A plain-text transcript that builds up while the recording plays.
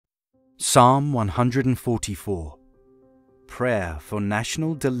Psalm 144. Prayer for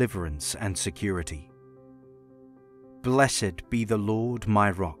national deliverance and security. Blessed be the Lord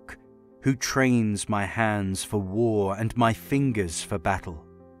my rock, who trains my hands for war and my fingers for battle.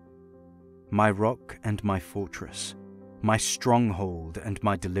 My rock and my fortress, my stronghold and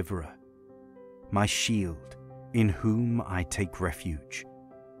my deliverer, my shield, in whom I take refuge,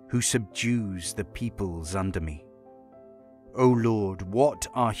 who subdues the peoples under me. O Lord, what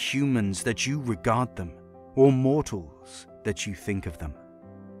are humans that you regard them, or mortals that you think of them?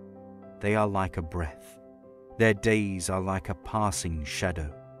 They are like a breath. Their days are like a passing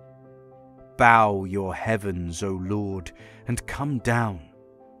shadow. Bow your heavens, O Lord, and come down.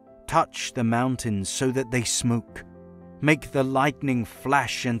 Touch the mountains so that they smoke. Make the lightning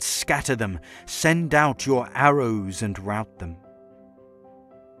flash and scatter them. Send out your arrows and rout them.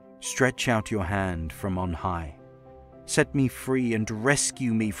 Stretch out your hand from on high. Set me free and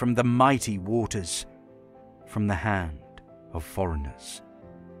rescue me from the mighty waters, from the hand of foreigners,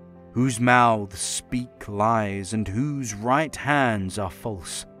 whose mouths speak lies and whose right hands are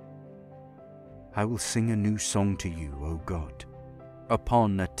false. I will sing a new song to you, O God.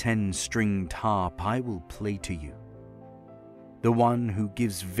 Upon a 10-stringed harp I will play to you. The one who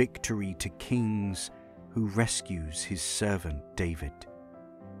gives victory to kings, who rescues his servant David.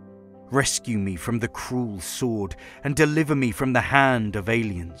 Rescue me from the cruel sword and deliver me from the hand of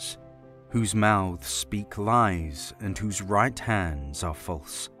aliens, whose mouths speak lies and whose right hands are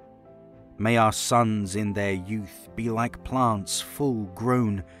false. May our sons in their youth be like plants full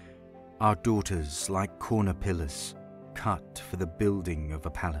grown, our daughters like corner pillars, cut for the building of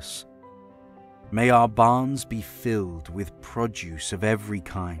a palace. May our barns be filled with produce of every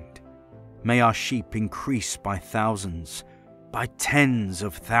kind. May our sheep increase by thousands, by tens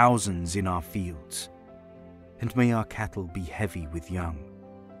of thousands in our fields. And may our cattle be heavy with young.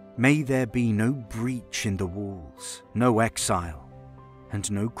 May there be no breach in the walls, no exile, and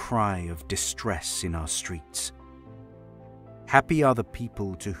no cry of distress in our streets. Happy are the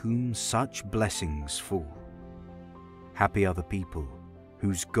people to whom such blessings fall. Happy are the people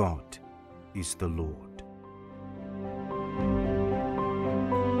whose God is the Lord.